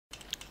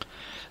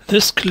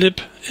This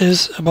clip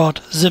is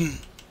about Zim.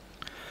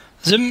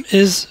 Zim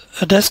is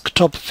a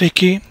desktop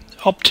wiki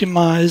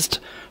optimized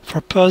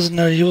for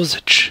personal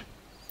usage.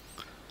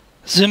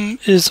 Zim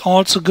is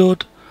also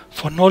good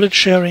for knowledge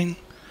sharing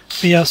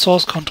via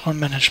source control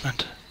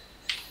management.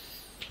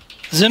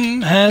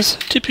 Zim has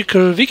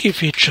typical wiki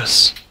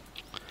features.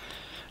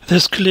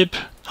 This clip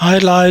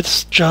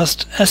highlights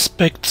just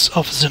aspects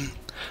of Zim.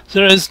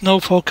 There is no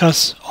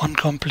focus on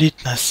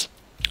completeness.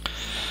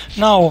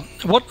 Now,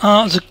 what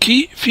are the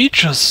key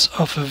features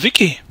of a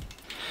wiki?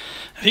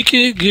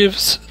 Wiki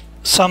gives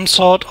some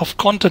sort of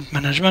content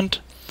management,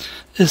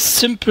 is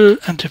simple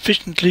and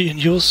efficiently in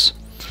use,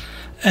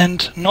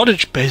 and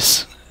knowledge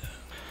base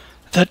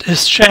that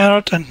is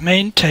shared and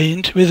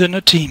maintained within a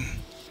team.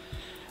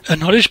 A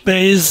knowledge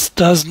base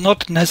does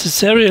not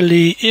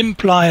necessarily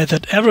imply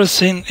that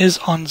everything is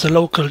on the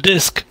local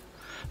disk,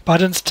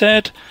 but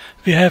instead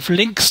we have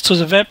links to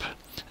the web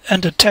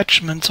and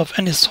attachments of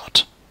any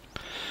sort.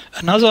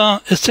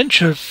 Another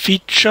essential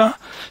feature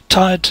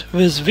tied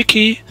with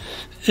Wiki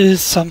is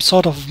some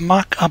sort of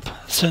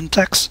markup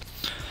syntax.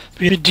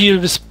 We deal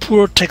with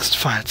poor text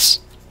files.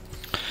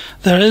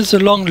 There is a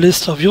long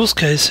list of use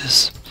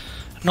cases,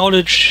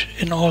 knowledge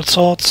in all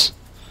sorts.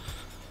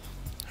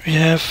 We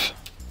have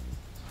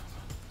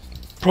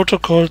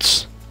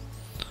protocols,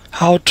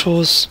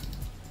 how-tos,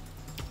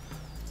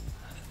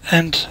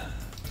 and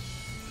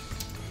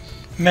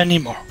many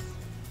more.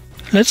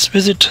 Let's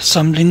visit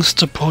some links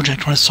to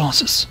project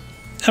resources.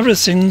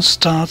 Everything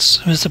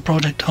starts with the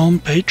project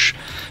homepage.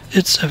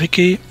 It's a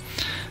wiki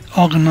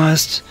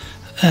organized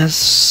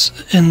as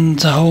in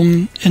the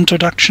home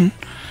introduction,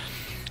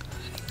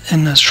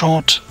 in a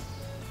short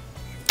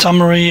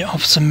summary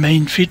of the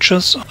main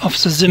features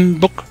of the Zim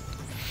book,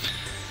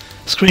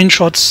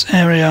 screenshots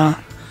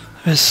area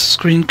with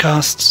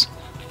screencasts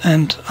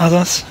and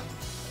others,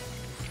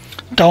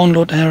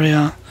 download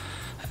area,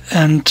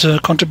 and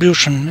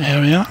contribution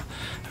area,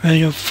 where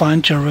you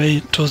find your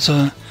way to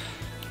the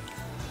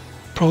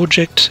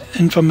project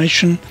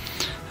information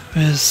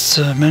with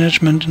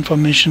management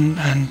information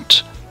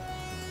and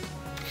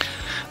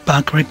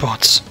bug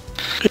reports.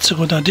 It's a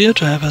good idea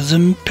to have a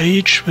Zim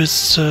page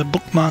with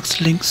bookmarks,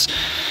 links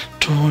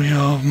to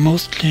your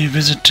mostly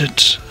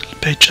visited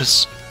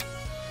pages.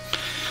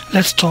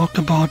 Let's talk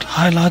about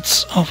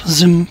highlights of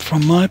Zim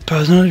from my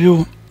personal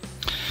view.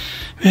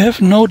 We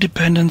have no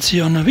dependency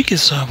on a wiki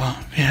server.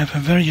 We have a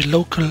very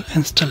local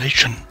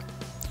installation.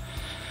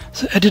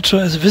 The editor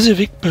is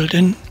WYSIWYG built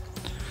in,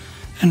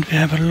 and we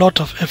have a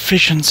lot of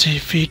efficiency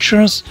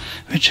features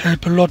which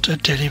help a lot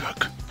at daily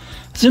work.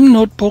 Zim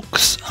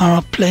notebooks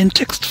are plain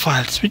text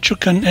files which you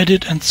can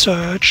edit and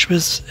search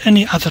with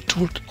any other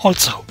tool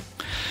also.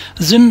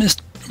 Zim is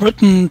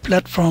written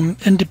platform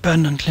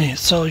independently,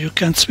 so you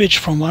can switch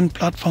from one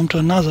platform to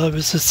another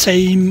with the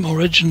same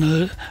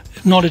original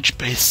knowledge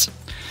base.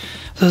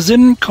 The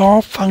Zim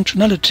core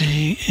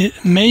functionality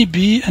may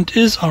be and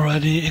is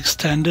already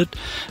extended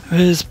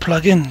with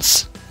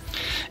plugins.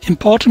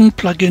 Important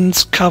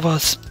plugins cover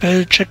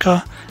spell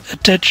checker,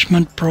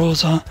 attachment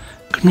browser,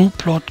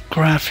 GNU-plot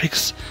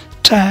graphics,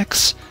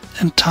 tags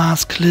and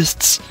task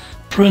lists,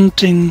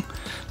 printing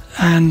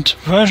and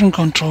version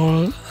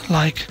control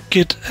like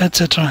Git,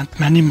 etc. and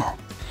many more.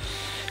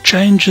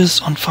 Changes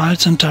on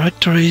files and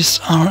directories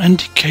are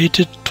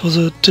indicated to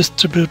the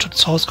distributed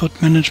source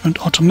code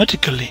management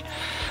automatically.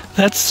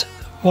 That's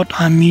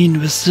what I mean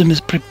with Zim is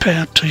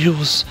prepared to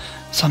use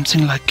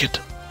something like Git.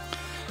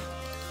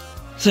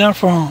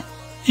 Therefore,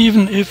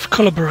 even if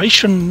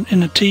collaboration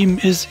in a team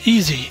is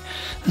easy,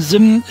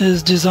 Zim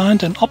is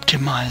designed and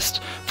optimized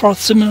for a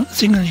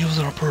single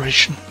user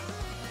operation.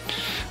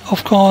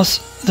 Of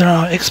course, there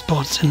are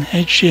exports in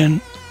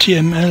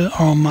HTML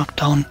or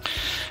Markdown.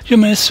 You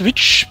may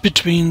switch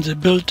between the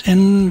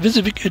built-in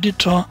WYSIWYG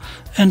editor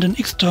and an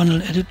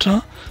external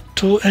editor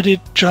to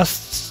edit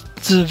just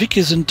the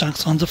wiki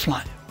syntax on the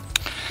fly.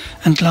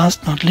 And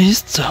last not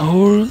least, the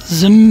whole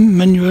Zim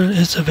manual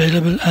is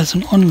available as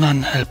an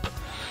online help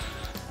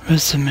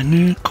with the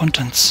menu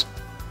contents.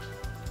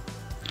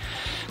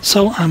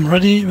 So I'm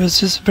ready with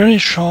this very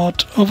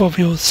short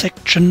overview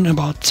section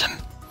about Zim.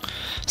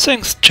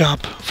 Thanks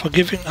Job for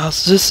giving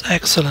us this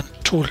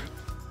excellent tool.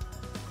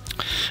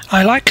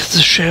 I like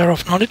the share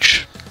of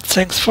knowledge.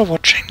 Thanks for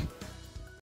watching.